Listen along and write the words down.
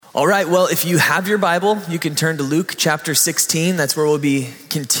All right, well, if you have your Bible, you can turn to Luke chapter 16. That's where we'll be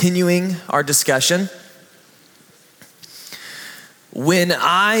continuing our discussion. When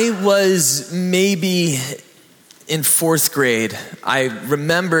I was maybe in fourth grade, I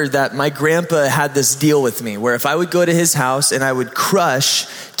remember that my grandpa had this deal with me where if I would go to his house and I would crush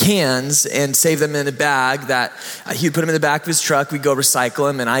cans and save them in a bag, that he would put them in the back of his truck, we'd go recycle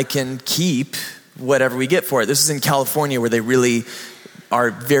them, and I can keep whatever we get for it. This is in California where they really are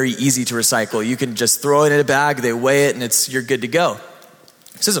very easy to recycle. You can just throw it in a bag, they weigh it, and you're good to go.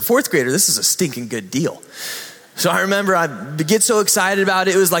 So as a fourth grader, this is a stinking good deal. So I remember I get so excited about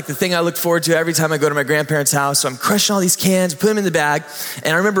it. It was like the thing I looked forward to every time I go to my grandparents' house. So I'm crushing all these cans, put them in the bag.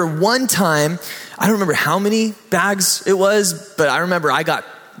 And I remember one time, I don't remember how many bags it was, but I remember I got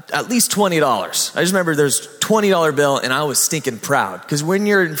at least $20. I just remember there's $20 bill and I was stinking proud. Because when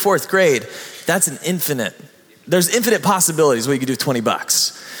you're in fourth grade, there's infinite possibilities what you could do with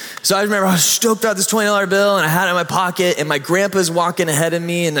 $20. So I remember I was stoked about this $20 bill and I had it in my pocket and my grandpa's walking ahead of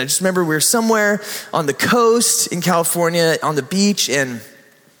me. And I just remember we were somewhere on the coast in California on the beach. And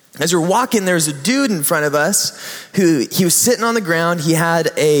as we were walking, there was a dude in front of us he was sitting on the ground. He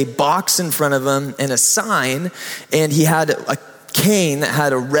had a box in front of him and a sign, and he had a cane that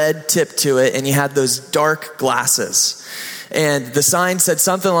had a red tip to it, and he had those dark glasses. And the sign said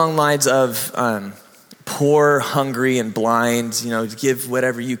something along the lines of, poor, hungry, and blind, give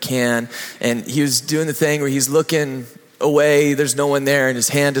whatever you can. And he was doing the thing where he's looking away, there's no one there, and his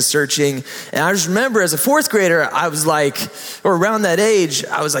hand is searching. And I just remember as a fourth grader, I was like, or around that age,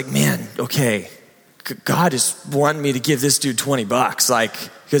 I was like, man, okay, God is wanting me to give this dude $20.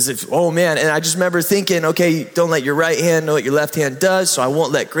 And I just remember thinking, okay, don't let your right hand know what your left hand does, so I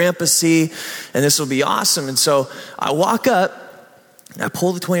won't let Grandpa see, and this will be awesome. And so I walk up, I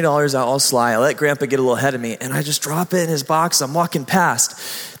pull the $20 out all sly. I let Grandpa get a little ahead of me, and I just drop it in his box. I'm walking past.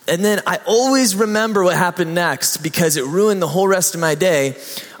 And then I always remember what happened next because it ruined the whole rest of my day.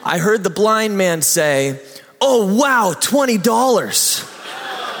 I heard the blind man say, "Oh, wow, $20.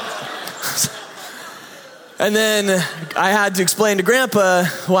 And then I had to explain to Grandpa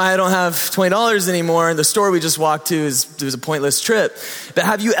why I don't have $20 anymore. And the store we just walked to it was a pointless trip. But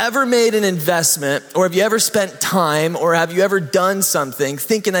have you ever made an investment, or have you ever spent time, or have you ever done something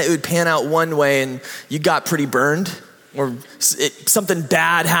thinking that it would pan out one way and you got pretty burned? Or something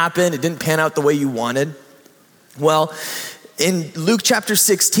bad happened, it didn't pan out the way you wanted? Well, in Luke chapter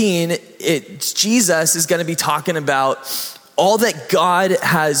 16, Jesus is going to be talking about all that God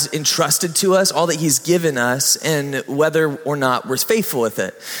has entrusted to us, all that he's given us, and whether or not we're faithful with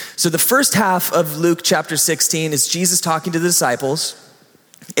it. So the first half of Luke chapter 16 is Jesus talking to the disciples.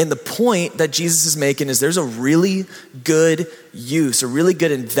 And the point that Jesus is making is there's a really good use, a really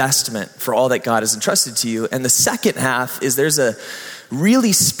good investment for all that God has entrusted to you. And the second half is there's a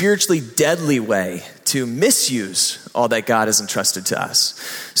really spiritually deadly way to misuse all that God has entrusted to us.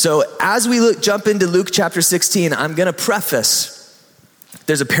 So as we jump into Luke chapter 16, I'm going to preface,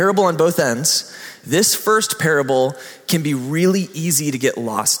 there's a parable on both ends. This first parable can be really easy to get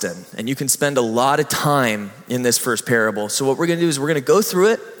lost in, and you can spend a lot of time in this first parable. So what we're going to do is we're going to go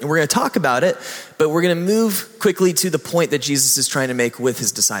through it, and we're going to talk about it, but we're going to move quickly to the point that Jesus is trying to make with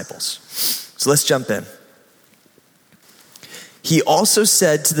his disciples. So let's jump in. He also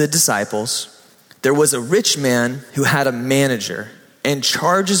said to the disciples, there was a rich man who had a manager, and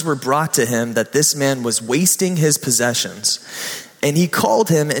charges were brought to him that this man was wasting his possessions. And he called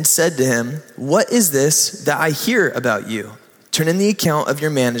him and said to him, what is this that I hear about you? Turn in the account of your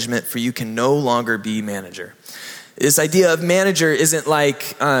management, for you can no longer be manager. This idea of manager isn't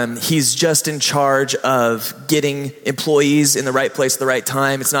like he's just in charge of getting employees in the right place at the right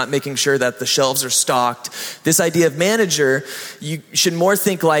time. It's not making sure that the shelves are stocked. This idea of manager, you should more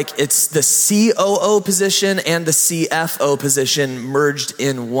think like it's the COO position and the CFO position merged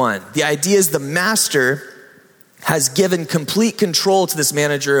in one. The idea is the master has given complete control to this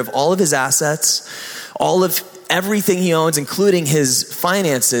manager of all of his assets, all of everything he owns, including his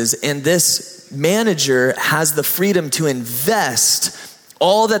finances, and this manager has the freedom to invest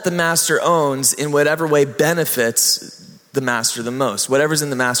all that the master owns in whatever way benefits the master the most, whatever's in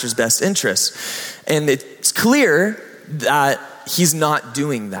the master's best interest. And it's clear that he's not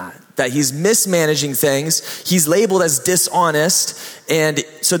doing that he's mismanaging things. He's labeled as dishonest. And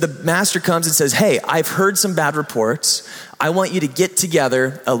so the master comes and says, hey, I've heard some bad reports. I want you to get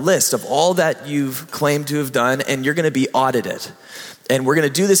together a list of all that you've claimed to have done, and you're going to be audited. And we're going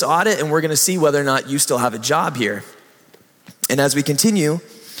to do this audit, and we're going to see whether or not you still have a job here. And as we continue,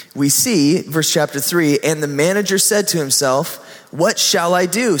 we see verse chapter 3, and the manager said to himself, what shall I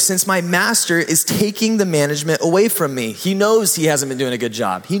do since my master is taking the management away from me? He knows he hasn't been doing a good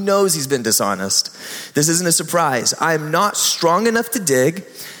job. He knows he's been dishonest. This isn't a surprise. I am not strong enough to dig,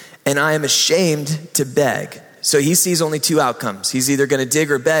 and I am ashamed to beg. So he sees only two outcomes. He's either going to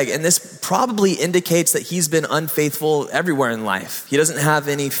dig or beg. And this probably indicates that he's been unfaithful everywhere in life. He doesn't have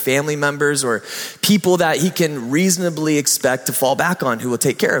any family members or people that he can reasonably expect to fall back on who will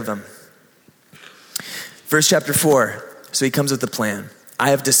take care of him. Verse chapter 4. So he comes with a plan.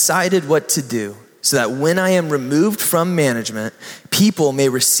 I have decided what to do so that when I am removed from management, people may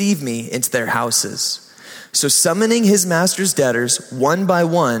receive me into their houses. So summoning his master's debtors one by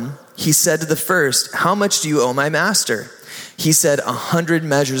one, he said to the first, how much do you owe my master? He said, 100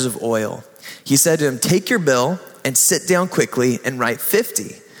 measures of oil. He said to him, take your bill and sit down quickly and write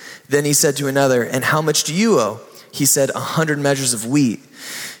 50. Then he said to another, and how much do you owe? He said, 100 measures of wheat.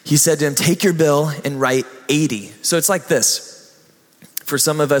 He said to him, take your bill and write 80. So it's like this. For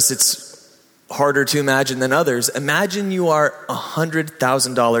some of us, it's harder to imagine than others. Imagine you are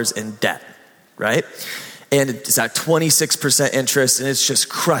 $100,000 in debt, right? And it's at 26% interest and it's just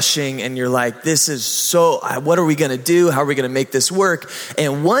crushing. And you're like, this is so, what are we going to do? How are we going to make this work?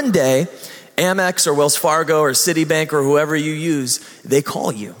 And one day, Amex or Wells Fargo or Citibank or whoever you use, they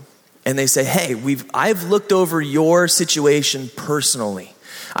call you and they say, hey, I've looked over your situation personally.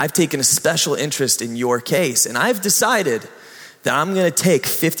 I've taken a special interest in your case and I've decided that I'm going to take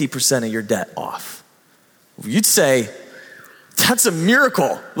 50% of your debt off. You'd say, that's a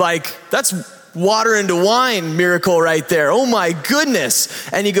miracle. Like, that's water into wine miracle right there. Oh my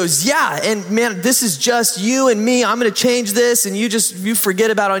goodness. And he goes, yeah, and man, this is just you and me. I'm going to change this and you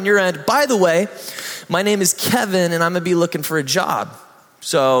forget about on your end. By the way, my name is Kevin and I'm going to be looking for a job.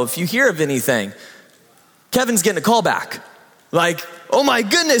 So if you hear of anything, Kevin's getting a call back. Like, oh my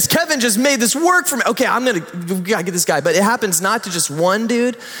goodness, Kevin just made this work for me. Okay, we gotta get this guy. But it happens not to just one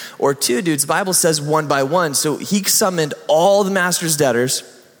dude or two dudes. The Bible says one by one. So he summoned all the master's debtors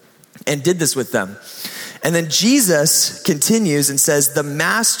and did this with them. And then Jesus continues and says, the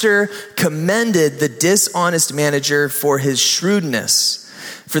master commended the dishonest manager for his shrewdness.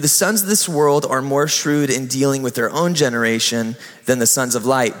 For the sons of this world are more shrewd in dealing with their own generation than the sons of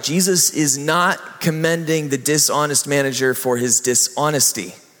light. Jesus is not commending the dishonest manager for his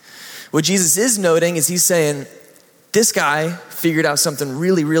dishonesty. What Jesus is noting is he's saying, this guy figured out something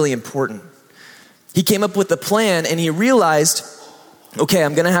really, really important. He came up with a plan and he realized, okay,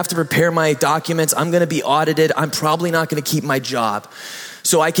 I'm gonna have to prepare my documents. I'm gonna be audited. I'm probably not gonna keep my job.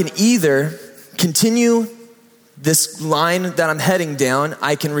 So I can either continue this line that I'm heading down,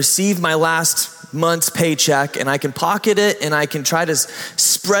 I can receive my last month's paycheck and I can pocket it and I can try to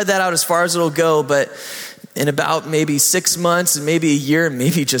spread that out as far as it'll go. But in about maybe 6 months and maybe a year,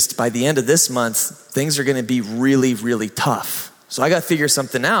 maybe just by the end of this month, things are going to be really, really tough. So I got to figure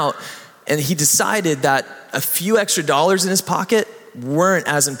something out. And he decided that a few extra dollars in his pocket weren't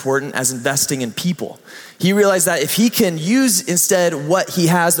as important as investing in people. He realized that if he can use instead what he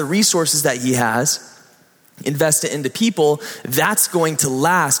has, the resources that he has, invest it into people, that's going to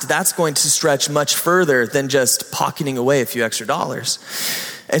last. That's going to stretch much further than just pocketing away a few extra dollars.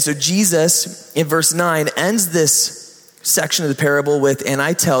 And so Jesus, in verse 9, ends this section of the parable with, and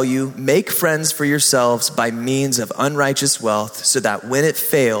I tell you, make friends for yourselves by means of unrighteous wealth, so that when it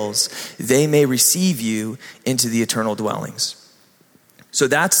fails, they may receive you into the eternal dwellings. So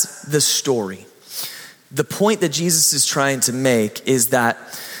that's the story. The point that Jesus is trying to make is that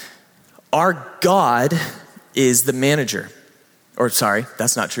our God is the manager. Or sorry,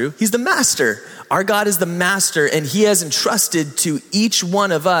 that's not true. He's the master. Our God is the master, and he has entrusted to each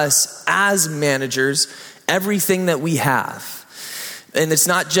one of us as managers everything that we have. And it's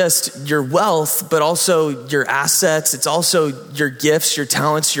not just your wealth, but also your assets. It's also your gifts, your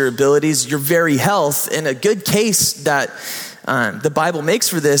talents, your abilities, your very health. And a good case that the Bible makes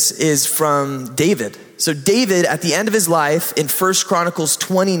for this is from David. So David, at the end of his life, in 1 Chronicles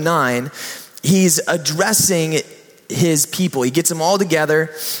 29, he's addressing his people. He gets them all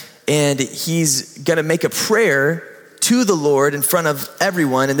together and he's going to make a prayer to the Lord in front of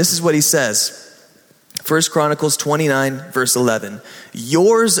everyone. And this is what he says. 1 Chronicles 29, verse 11.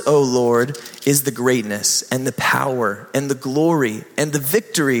 Yours, O Lord, is the greatness and the power and the glory and the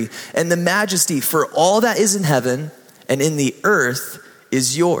victory and the majesty, for all that is in heaven and in the earth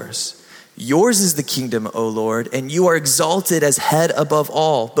is yours. Yours is the kingdom, O Lord, and you are exalted as head above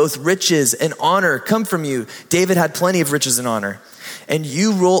all. Both riches and honor come from you. David had plenty of riches and honor. And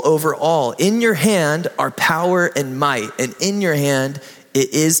you rule over all. In your hand are power and might, and in your hand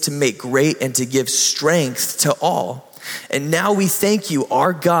it is to make great and to give strength to all. And now we thank you,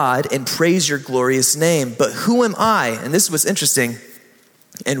 our God, and praise your glorious name. But who am I?" And this was interesting.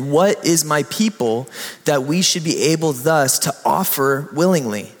 "And what is my people that we should be able thus to offer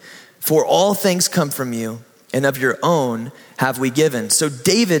willingly? For all things come from you, and of your own have we given." So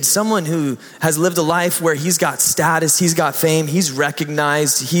David, someone who has lived a life where he's got status, he's got fame, he's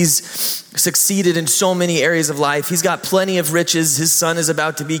recognized, he's succeeded in so many areas of life, he's got plenty of riches, his son is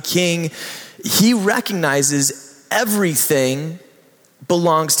about to be king. He recognizes everything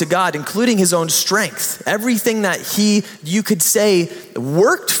belongs to God, including his own strength. Everything that you could say,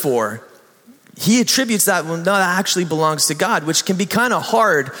 worked for, he attributes that, well, no, that actually belongs to God, which can be kind of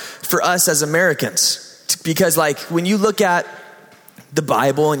hard for us as Americans. Because like when you look at the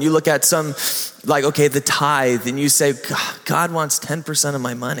Bible and you look at some, like, okay, the tithe, and you say, God wants 10% of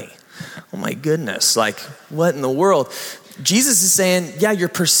my money. Oh my goodness, like what in the world? Jesus is saying, yeah, your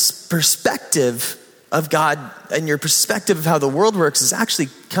perspective of God and your perspective of how the world works is actually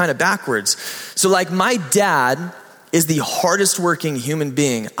kind of backwards. So like my dad is the hardest working human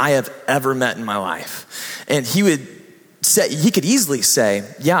being I have ever met in my life. And he could easily say,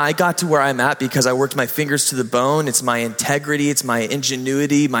 yeah, I got to where I'm at because I worked my fingers to the bone. It's my integrity, it's my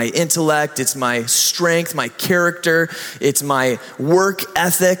ingenuity, my intellect, it's my strength, my character, it's my work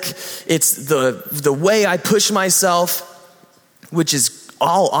ethic, it's the way I push myself, which is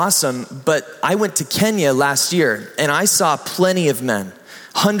all awesome. But I went to Kenya last year and I saw plenty of men,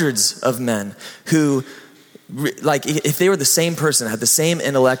 hundreds of men who, like if they were the same person, had the same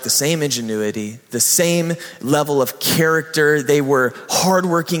intellect, the same ingenuity, the same level of character, they were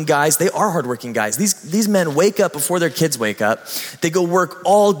hardworking guys. They are hardworking guys. These men wake up before their kids wake up. They go work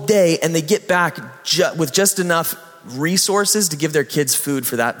all day and they get back with just enough resources to give their kids food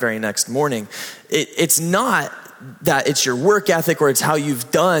for that very next morning. It's not that it's your work ethic or it's how you've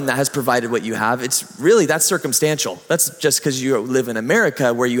done that has provided what you have. It's really, that's circumstantial. That's just because you live in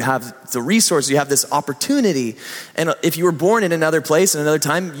America where you have the resource, you have this opportunity. And if you were born in another place in another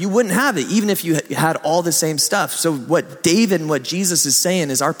time, you wouldn't have it, even if you had all the same stuff. So what David and what Jesus is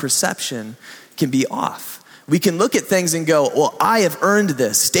saying is our perception can be off. We can look at things and go, well, I have earned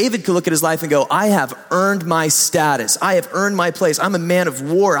this. David could look at his life and go, I have earned my status. I have earned my place. I'm a man of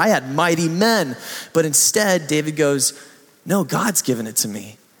war. I had mighty men. But instead, David goes, no, God's given it to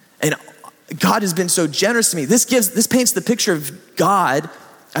me. And God has been so generous to me. This paints the picture of God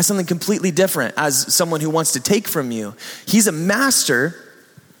as something completely different, as someone who wants to take from you. He's a master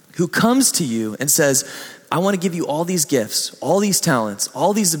who comes to you and says, I want to give you all these gifts, all these talents,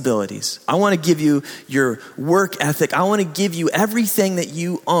 all these abilities. I want to give you your work ethic. I want to give you everything that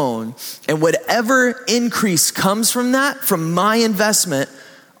you own. And whatever increase comes from that, from my investment,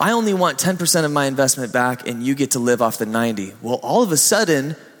 I only want 10% of my investment back and you get to live off the 90. Well, all of a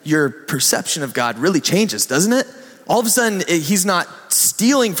sudden, your perception of God really changes, doesn't it? All of a sudden, he's not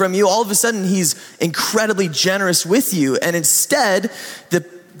stealing from you. All of a sudden, he's incredibly generous with you. And instead,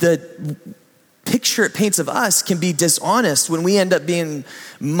 the picture it paints of us can be dishonest when we end up being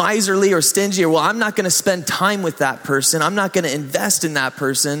miserly or stingy, or, well, I'm not going to spend time with that person. I'm not going to invest in that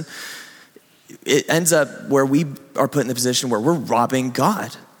person. It ends up where we are put in the position where we're robbing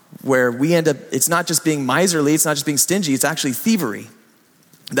God, where we end up, it's not just being miserly, it's not just being stingy, it's actually thievery.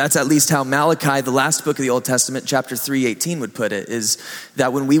 That's at least how Malachi, the last book of the Old Testament, chapter 3:18 would put it, is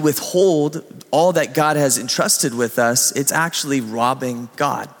that when we withhold all that God has entrusted with us, it's actually robbing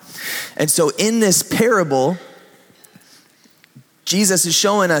God. And so in this parable, Jesus is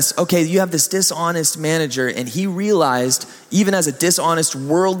showing us, okay, you have this dishonest manager, and he realized, even as a dishonest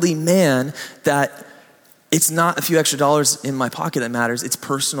worldly man, that it's not a few extra dollars in my pocket that matters. It's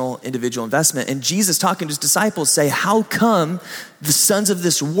personal, individual investment. And Jesus, talking to his disciples, say, how come the sons of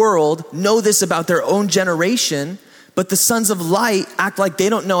this world know this about their own generation, but the sons of light act like they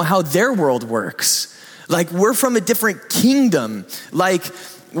don't know how their world works? Like, we're from a different kingdom. Like,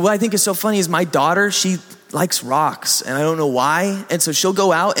 what I think is so funny is my daughter, she likes rocks, and I don't know why. And so she'll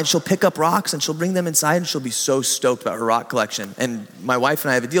go out and she'll pick up rocks and she'll bring them inside and she'll be so stoked about her rock collection. And my wife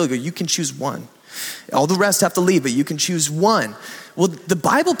and I have a deal. I go, you can choose one. All the rest have to leave, but you can choose one. Well, the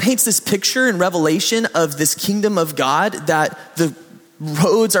Bible paints this picture in Revelation of this kingdom of God, that the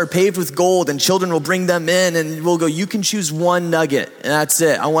roads are paved with gold and children will bring them in, and we'll go, you can choose one nugget and that's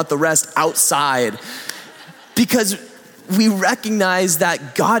it. I want the rest outside. Because we recognize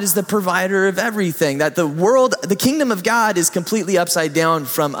that God is the provider of everything, that the kingdom of God is completely upside down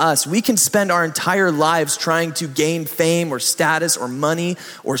from us. We can spend our entire lives trying to gain fame or status or money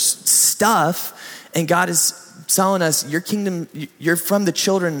or stuff, and God is telling us, your kingdom, you're from the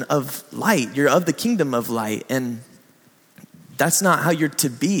children of light. You're of the kingdom of light. And That's not how you're to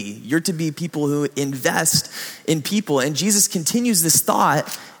be. You're to be people who invest in people. And Jesus continues this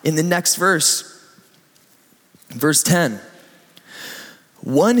thought in the next verse. Verse 10.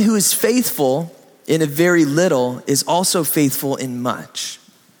 One who is faithful in a very little is also faithful in much.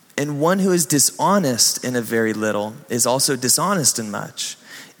 And one who is dishonest in a very little is also dishonest in much.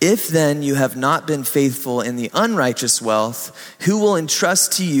 If then you have not been faithful in the unrighteous wealth, who will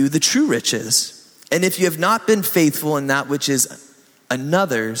entrust to you the true riches? And if you have not been faithful in that which is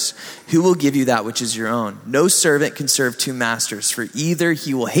another's, who will give you that which is your own? No servant can serve two masters, for either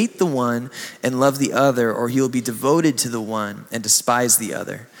he will hate the one and love the other, or he will be devoted to the one and despise the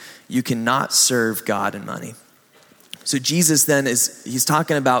other. You cannot serve God and money. So Jesus then he's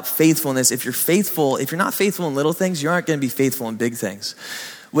talking about faithfulness. If you're not faithful in little things, you aren't going to be faithful in big things.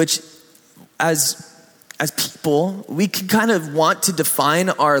 Which as people, we can kind of want to define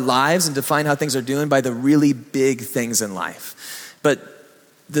our lives and define how things are doing by the really big things in life. But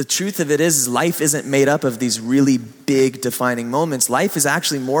the truth of it is life isn't made up of these really big defining moments. Life is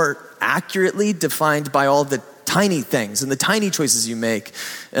actually more accurately defined by all the tiny things and the tiny choices you make.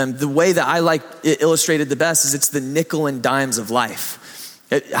 The way that I like it illustrated the best is it's the nickel and dimes of life.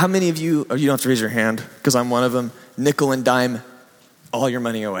 How many of you, you don't have to raise your hand because I'm one of them, nickel and dime all your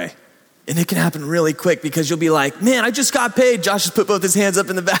money away? And it can happen really quick because you'll be like, man, I just got paid. Josh just put both his hands up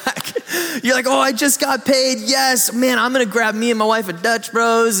in the back. You're like, oh, I just got paid. Yes, man, I'm going to grab me and my wife a Dutch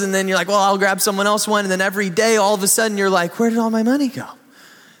Bros. And then you're like, well, I'll grab someone else one. And then every day, all of a sudden, you're like, where did all my money go?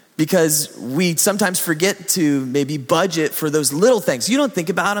 Because we sometimes forget to maybe budget for those little things. You don't think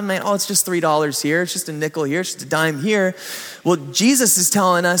about them, man. Oh, it's just $3 here. It's just a nickel here. It's just a dime here. Well, Jesus is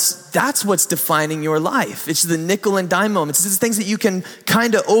telling us that's what's defining your life. It's the nickel and dime moments. It's the things that you can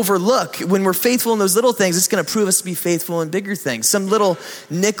kind of overlook. When we're faithful in those little things, it's going to prove us to be faithful in bigger things. Some little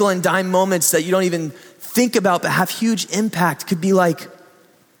nickel and dime moments that you don't even think about but have huge impact could be like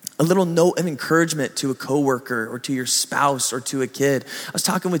a little note of encouragement to a coworker or to your spouse or to a kid. I was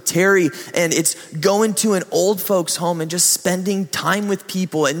talking with Terry, and it's going to an old folks home and just spending time with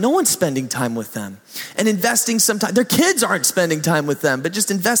people, and no one's spending time with them, and investing some time. Their kids aren't spending time with them, but just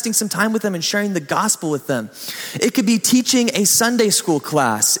investing some time with them and sharing the gospel with them. It could be teaching a Sunday school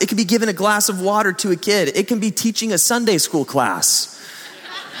class. It could be giving a glass of water to a kid. It can be teaching a Sunday school class.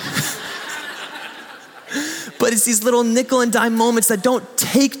 But it's these little nickel and dime moments that don't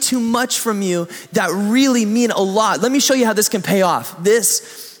take too much from you that really mean a lot. Let me show you how this can pay off.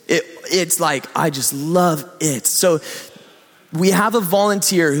 It's like, I just love it. So we have a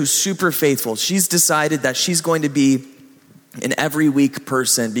volunteer who's super faithful. She's decided that she's going to be an every week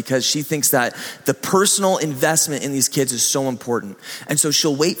person because she thinks that the personal investment in these kids is so important. And so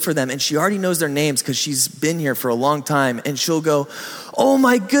she'll wait for them, and she already knows their names because she's been here for a long time. And she'll go, oh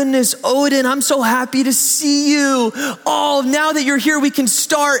my goodness, Odin, I'm so happy to see you. Oh, now that you're here, we can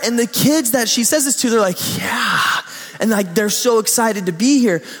start. And the kids that she says this to, they're like, yeah. And like, they're so excited to be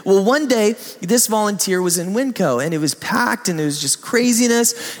here. Well, one day, this volunteer was in Winco, and it was packed, and it was just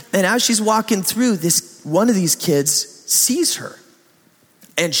craziness. And as she's walking through, one of these kids sees her,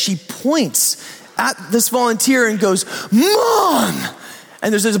 and she points at this volunteer and goes, Mom!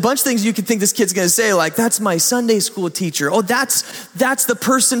 And there's a bunch of things you could think this kid's gonna say, like, that's my Sunday school teacher. Oh, that's the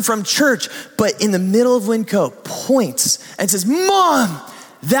person from church. But in the middle of Winco, points and says, Mom,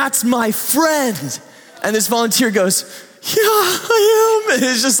 that's my friend. And this volunteer goes, yeah, I am. And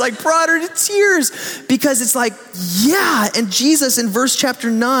it's just like brought her to tears because it's like, yeah. And Jesus in verse chapter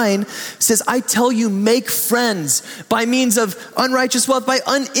 9 says, I tell you, make friends by means of unrighteous wealth, by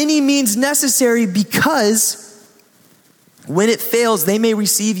any means necessary, because when it fails, they may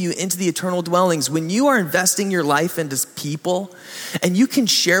receive you into the eternal dwellings. When you are investing your life into people and you can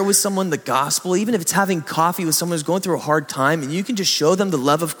share with someone the gospel, even if it's having coffee with someone who's going through a hard time, and you can just show them the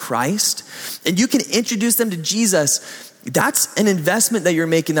love of Christ and you can introduce them to Jesus, that's an investment that you're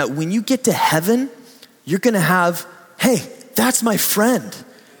making, that when you get to heaven, you're going to have, hey, that's my friend.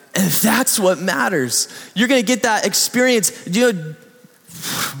 And that's what matters. You're going to get that experience.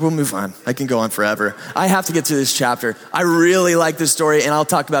 We'll move on. I can go on forever. I have to get through this chapter. I really like this story, and I'll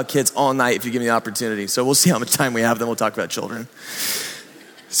talk about kids all night if you give me the opportunity. So we'll see how much time we have, then we'll talk about children.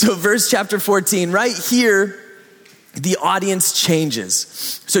 So verse chapter 14, right here, the audience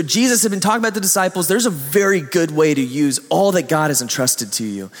changes. So Jesus had been talking about the disciples. There's a very good way to use all that God has entrusted to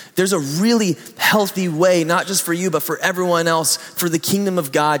you. There's a really healthy way, not just for you, but for everyone else, for the kingdom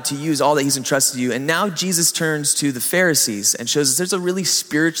of God to use all that he's entrusted to you. And now Jesus turns to the Pharisees and shows us there's a really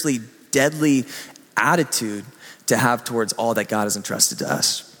spiritually deadly attitude to have towards all that God has entrusted to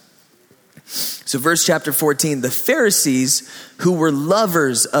us. So verse chapter 14, the Pharisees, who were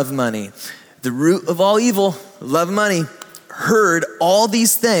lovers of money, the root of all evil, love money, heard all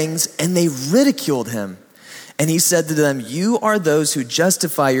these things and they ridiculed him. And he said to them, "You are those who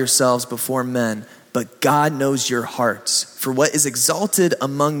justify yourselves before men, but God knows your hearts. For what is exalted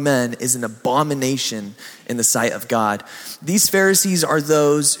among men is an abomination in the sight of God." These Pharisees are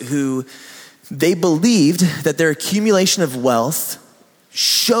those who they believed that their accumulation of wealth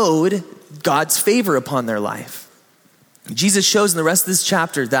showed God's favor upon their life. Jesus shows in the rest of this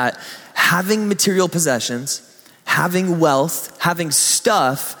chapter that having material possessions, having wealth, having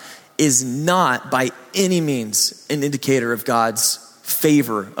stuff is not by any means an indicator of God's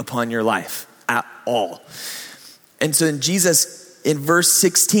favor upon your life at all. And so Jesus in verse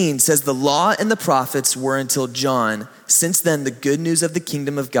 16 says, "The law and the prophets were until John. Since then, the good news of the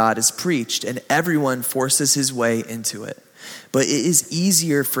kingdom of God is preached, and everyone forces his way into it. But it is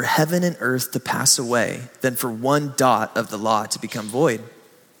easier for heaven and earth to pass away than for one dot of the law to become void.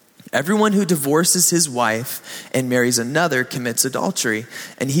 Everyone who divorces his wife and marries another commits adultery,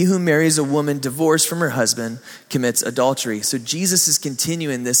 and he who marries a woman divorced from her husband commits adultery." So Jesus is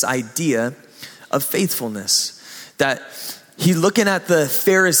continuing this idea of faithfulness, that he's looking at the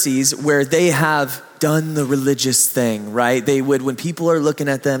Pharisees where they have done the religious thing, right? They would, when people are looking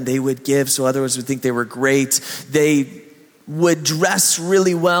at them, they would give so others would think they were great. They would dress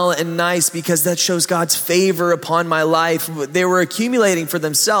really well and nice because that shows God's favor upon my life. They were accumulating for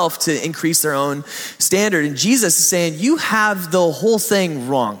themselves to increase their own standard. And Jesus is saying, you have the whole thing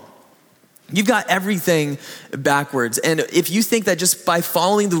wrong. You've got everything backwards. And if you think that just by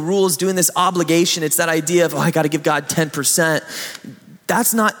following the rules, doing this obligation, it's that idea of, I got to give God 10%,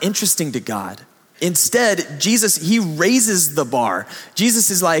 that's not interesting to God. Instead, Jesus, he raises the bar. Jesus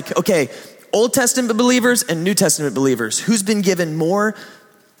is like, okay, Old Testament believers and New Testament believers, who's been given more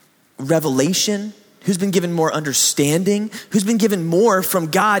revelation, who's been given more understanding, who's been given more from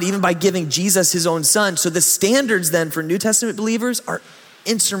God, even by giving Jesus his own son. So the standards then for New Testament believers are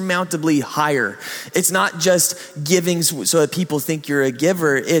insurmountably higher. It's not just giving so that people think you're a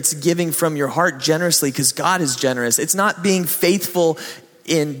giver. It's giving from your heart generously because God is generous. It's not being faithful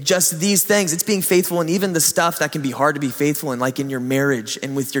in just these things. It's being faithful in even the stuff that can be hard to be faithful in, like in your marriage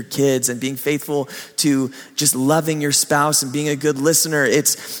and with your kids, and being faithful to just loving your spouse and being a good listener.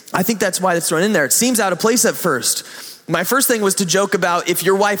 I think that's why it's thrown in there. It seems out of place at first. My first thing was to joke about, if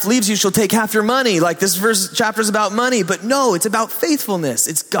your wife leaves you, she'll take half your money. Like, this first chapter is about money, but no, it's about faithfulness.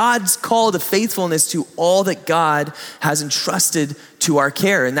 It's God's call to faithfulness to all that God has entrusted to our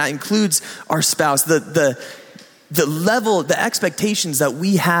care. And that includes our spouse. The level, the expectations that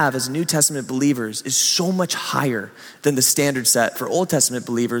we have as New Testament believers is so much higher than the standard set for Old Testament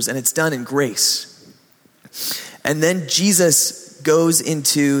believers, and it's done in grace. And then Jesus goes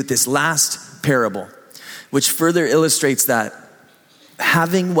into this last parable, which further illustrates that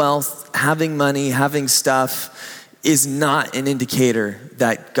having wealth, having money, having stuff is not an indicator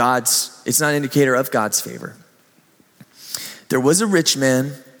that it's not an indicator of God's favor. There was a rich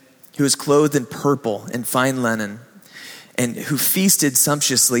man who was clothed in purple and fine linen, and who feasted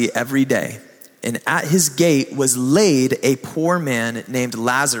sumptuously every day. And at his gate was laid a poor man named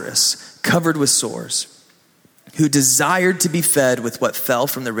Lazarus, covered with sores, who desired to be fed with what fell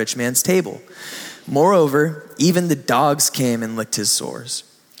from the rich man's table. Moreover, even the dogs came and licked his sores.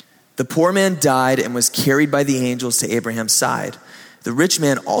 The poor man died and was carried by the angels to Abraham's side. The rich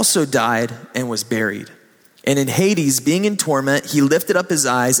man also died and was buried. And in Hades, being in torment, he lifted up his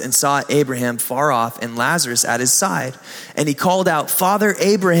eyes and saw Abraham far off and Lazarus at his side. And he called out, "Father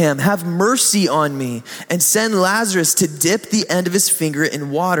Abraham, have mercy on me, and send Lazarus to dip the end of his finger in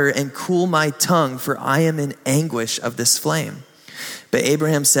water and cool my tongue, for I am in anguish of this flame." But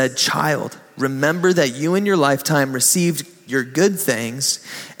Abraham said, "Child, remember that you in your lifetime received your good things,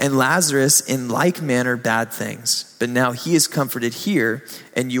 and Lazarus in like manner bad things. But now he is comforted here,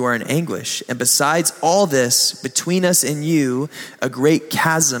 and you are in anguish. And besides all this, between us and you, a great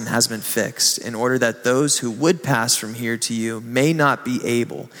chasm has been fixed, in order that those who would pass from here to you may not be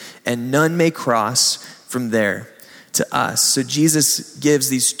able, and none may cross from there to us." So Jesus gives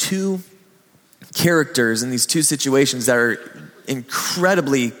these two characters and these two situations that are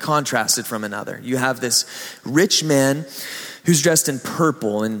incredibly contrasted from another. You have this rich man who's dressed in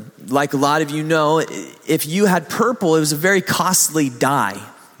purple. And like a lot of you know, if you had purple, it was a very costly dye.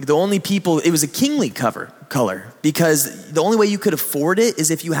 It was a kingly color, because the only way you could afford it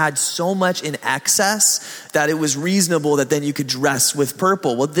is if you had so much in excess that it was reasonable that then you could dress with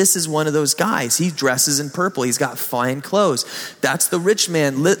purple. Well, this is one of those guys. He dresses in purple. He's got fine clothes. That's the rich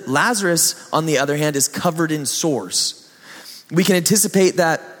man. Lazarus, on the other hand, is covered in sores. We can anticipate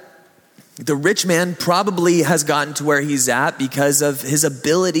that The rich man probably has gotten to where he's at because of his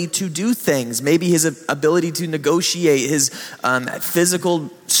ability to do things. Maybe his ability to negotiate, his physical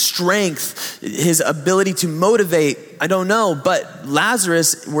strength, his ability to motivate. I don't know. But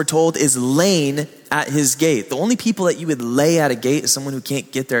Lazarus, we're told, is laying at his gate. The only people that you would lay at a gate is someone who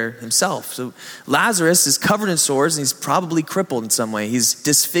can't get there himself. So Lazarus is covered in sores and he's probably crippled in some way. He's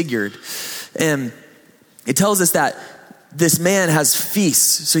disfigured. And it tells us that this man has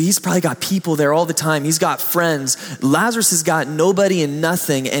feasts, so he's probably got people there all the time. He's got friends. Lazarus has got nobody and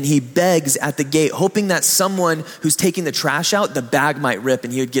nothing, and he begs at the gate, hoping that someone who's taking the trash out, the bag might rip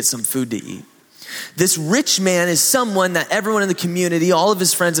and he would get some food to eat. This rich man is someone that everyone in the community, all of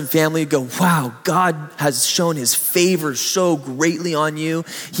his friends and family would go, wow, God has shown his favor so greatly on you.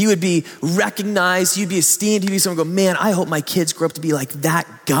 He would be recognized, he'd be esteemed, he'd be someone go, man, I hope my kids grow up to be like that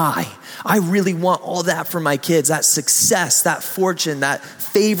guy. I really want all that for my kids, that success, that fortune, that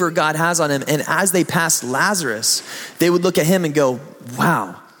favor God has on him. And as they passed Lazarus, they would look at him and go,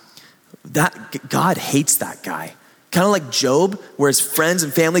 wow, that God hates that guy. Kind of like Job, where his friends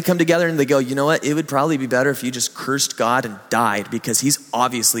and family come together and they go, you know what? It would probably be better if you just cursed God and died because he's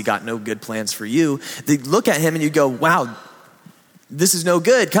obviously got no good plans for you. They look at him and you go, wow, this is no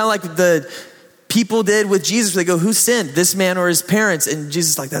good. Kind of like the people did with Jesus. They go, who sinned, this man or his parents? And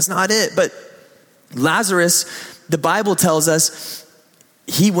Jesus is like, that's not it. But Lazarus, the Bible tells us,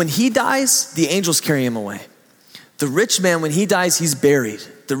 when he dies, the angels carry him away. The rich man, when he dies, he's buried.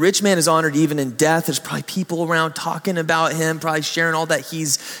 The rich man is honored even in death. There's probably people around talking about him, probably sharing all that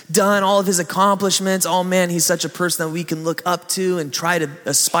he's done, all of his accomplishments. Oh man, he's such a person that we can look up to and try to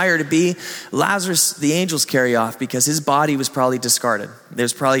aspire to be. Lazarus, the angels carry off because his body was probably discarded. They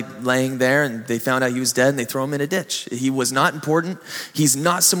was probably laying there and they found out he was dead and they throw him in a ditch. He was not important. He's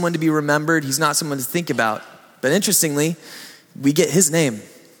not someone to be remembered. He's not someone to think about. But interestingly, we get his name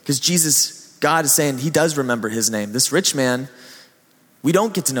because God is saying he does remember his name. This rich man, we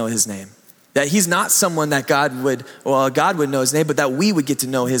don't get to know his name. That he's not someone that God would know his name, but that we would get to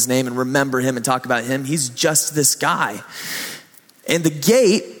know his name and remember him and talk about him. He's just this guy. And the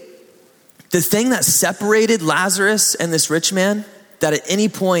gate, the thing that separated Lazarus and this rich man, that at any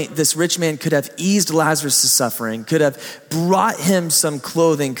point this rich man could have eased Lazarus' suffering, could have brought him some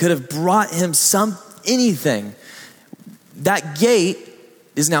clothing, could have brought him anything. That gate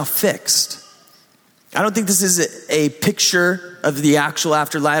is now fixed. I don't think this is a picture of the actual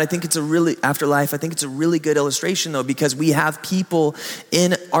afterlife. I think it's a really good illustration though, because we have people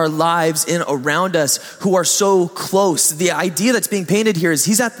in our lives, around us who are so close. The idea that's being painted here is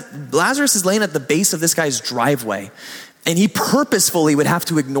Lazarus is laying at the base of this guy's driveway, and he purposefully would have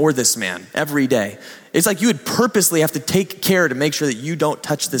to ignore this man every day. It's like you would purposely have to take care to make sure that you don't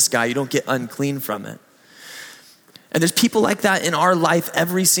touch this guy, you don't get unclean from it. And there's people like that in our life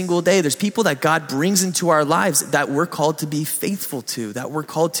every single day. There's people that God brings into our lives that we're called to be faithful to, that we're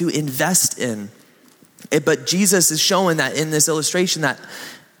called to invest in. But Jesus is showing that in this illustration that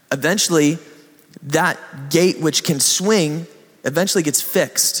eventually that gate which can swing eventually gets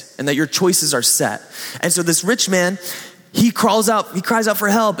fixed and that your choices are set. And so this rich man, he cries out for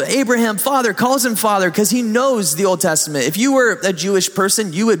help. Abraham, father, calls him father because he knows the Old Testament. If you were a Jewish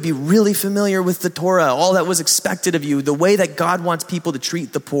person, you would be really familiar with the Torah, all that was expected of you, the way that God wants people to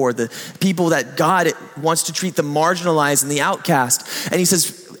treat the poor, the people that God wants to treat the marginalized and the outcast. And he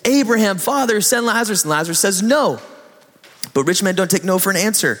says, Abraham, father, send Lazarus. And Lazarus says, no. But rich men don't take no for an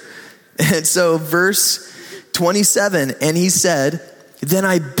answer. And so verse 27, and he said, then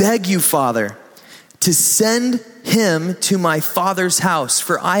I beg you, Father, to send him to my father's house,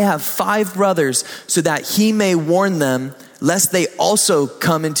 for I have 5 brothers, so that he may warn them, lest they also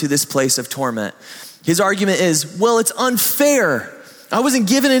come into this place of torment. His argument is, well, it's unfair. I wasn't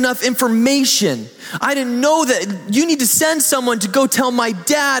given enough information. I didn't know that you need to send someone to go tell my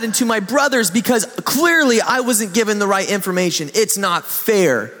dad and to my brothers because clearly I wasn't given the right information. It's not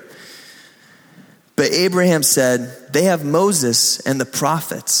fair. But Abraham said, they have Moses and the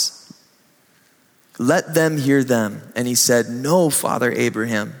prophets. Let them hear them. And he said, no, Father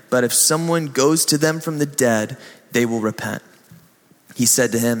Abraham, but if someone goes to them from the dead, they will repent. He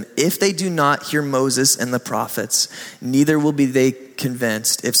said to him, if they do not hear Moses and the prophets, neither will be they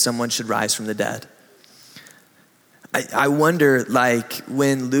convinced if someone should rise from the dead. I wonder, like,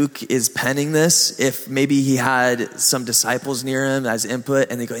 when Luke is penning this, if maybe he had some disciples near him as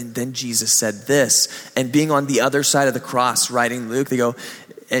input, and they go, and then Jesus said this. And being on the other side of the cross writing Luke, they go,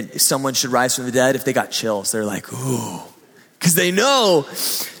 and someone should rise from the dead. If they got chills, they're like, ooh, because they know.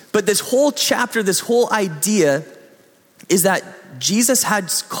 But this whole chapter, this whole idea is that Jesus had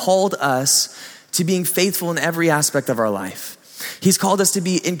called us to being faithful in every aspect of our life. He's called us to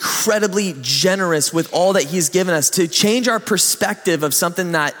be incredibly generous with all that he's given us, to change our perspective of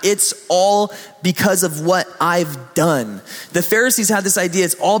something that it's all because of what I've done. The Pharisees had this idea,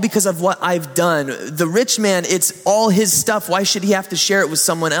 it's all because of what I've done. The rich man, it's all his stuff. Why should he have to share it with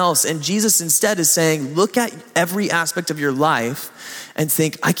someone else? And Jesus instead is saying, look at every aspect of your life and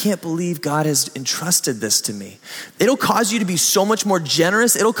think, I can't believe God has entrusted this to me. It'll cause you to be so much more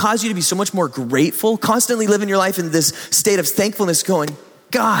generous. It'll cause you to be so much more grateful, constantly living your life in this state of thankfulness going,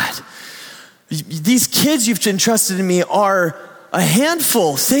 God, these kids you've entrusted in me are a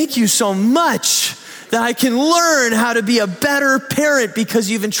handful. Thank you so much that I can learn how to be a better parent because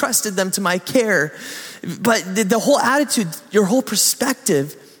you've entrusted them to my care. But the whole attitude, your whole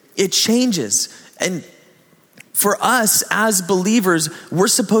perspective, it changes. And for us as believers, we're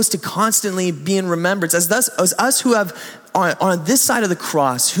supposed to constantly be in remembrance. As us who have on this side of the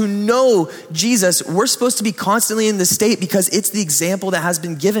cross, who know Jesus, we're supposed to be constantly in this state because it's the example that has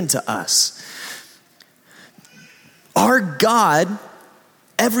been given to us. Our God,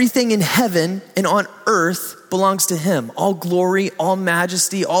 everything in heaven and on earth belongs to him. All glory, all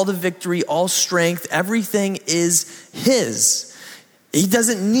majesty, all the victory, all strength, everything is his. He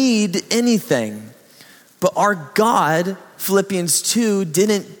doesn't need anything. But our God, Philippians 2,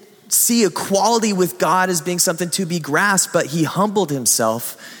 didn't see equality with God as being something to be grasped, but he humbled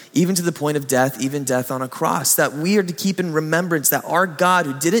himself even to the point of death, even death on a cross. That we are to keep in remembrance that our God,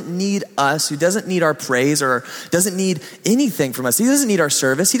 who didn't need us, who doesn't need our praise or doesn't need anything from us. He doesn't need our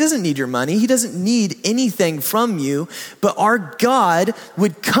service. He doesn't need your money. He doesn't need anything from you. But our God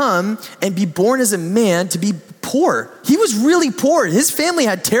would come and be born as a man to be poor. He was really poor. His family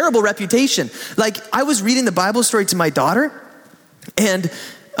had terrible reputation. Like, I was reading the Bible story to my daughter, and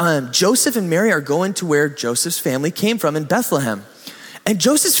Joseph and Mary are going to where Joseph's family came from in Bethlehem. And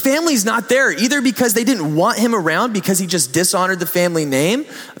Joseph's family's not there, either because they didn't want him around because he just dishonored the family name.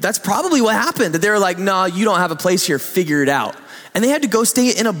 That's probably what happened. That they were like, no, you don't have a place here, figure it out. And they had to go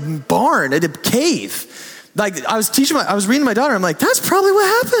stay in a barn, at a cave. Like, I was reading to my daughter, I'm like, that's probably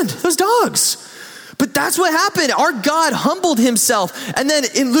what happened, those dogs. But that's what happened. Our God humbled himself. And then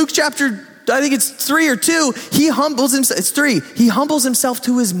in Luke chapter, I think it's 3 or 2, he humbles himself. It's 3. He humbles himself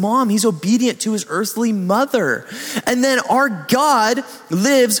to his mom. He's obedient to his earthly mother. And then our God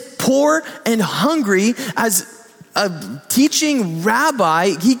lives poor and hungry as a teaching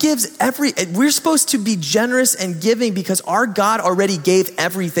rabbi. He gives we're supposed to be generous and giving because our God already gave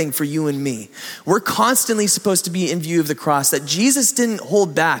everything for you and me. We're constantly supposed to be in view of the cross, that Jesus didn't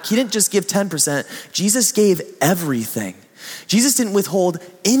hold back. He didn't just give 10%. Jesus gave everything. Jesus didn't withhold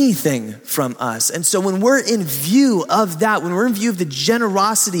anything from us. And so when we're in view of that, when we're in view of the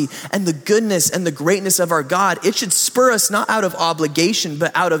generosity and the goodness and the greatness of our God, it should spur us not out of obligation,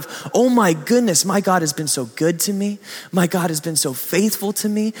 but out of, oh my goodness, my God has been so good to me. My God has been so faithful to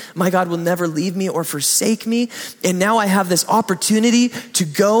me. My God will never leave me or forsake me. And now I have this opportunity to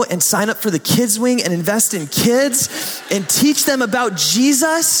go and sign up for the kids wing and invest in kids and teach them about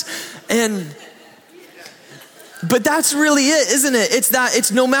Jesus. But that's really it, isn't it?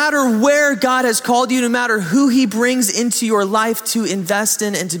 It's no matter where God has called you, no matter who he brings into your life to invest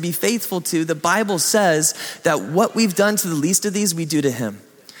in and to be faithful to, the Bible says that what we've done to the least of these, we do to him.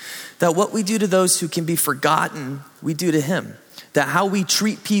 That what we do to those who can be forgotten, we do to him. That how we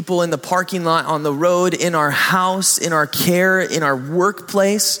treat people in the parking lot, on the road, in our house, in our care, in our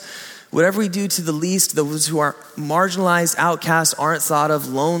workplace, whatever we do to the least, those who are marginalized, outcasts, aren't thought of,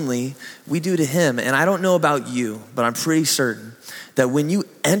 lonely, we do to him. And I don't know about you, but I'm pretty certain that when you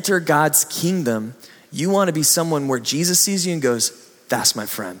enter God's kingdom, you want to be someone where Jesus sees you and goes, that's my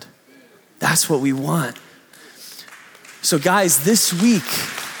friend. That's what we want. So guys, this week,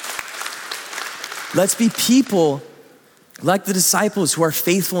 let's be people like the disciples who are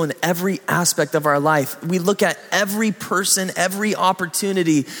faithful in every aspect of our life. We look at every person, every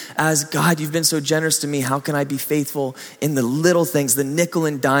opportunity as, God, you've been so generous to me. How can I be faithful in the little things, the nickel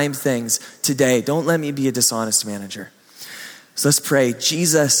and dime things today? Don't let me be a dishonest manager. So let's pray.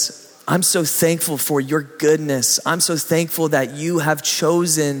 Jesus, I'm so thankful for your goodness. I'm so thankful that you have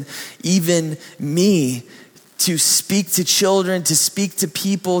chosen even me to speak to children, to speak to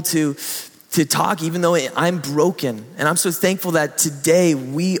people, to talk, even though I'm broken. And I'm so thankful that today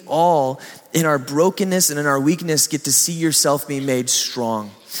we all, in our brokenness and in our weakness, get to see yourself being made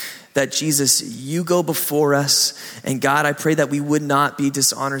strong. That Jesus, you go before us. And God, I pray that we would not be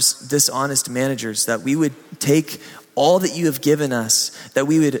dishonest managers, that we would take all that you have given us, that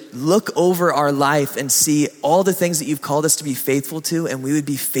we would look over our life and see all the things that you've called us to be faithful to, and we would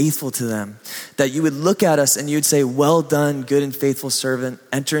be faithful to them. That you would look at us and you would say, well done, good and faithful servant,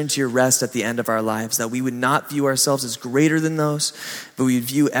 enter into your rest at the end of our lives. That we would not view ourselves as greater than those, but we would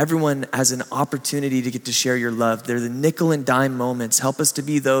view everyone as an opportunity to get to share your love. They're the nickel and dime moments. Help us to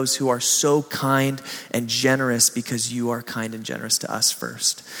be those who are so kind and generous because you are kind and generous to us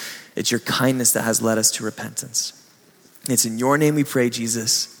first. It's your kindness that has led us to repentance. It's in your name we pray,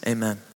 Jesus. Amen.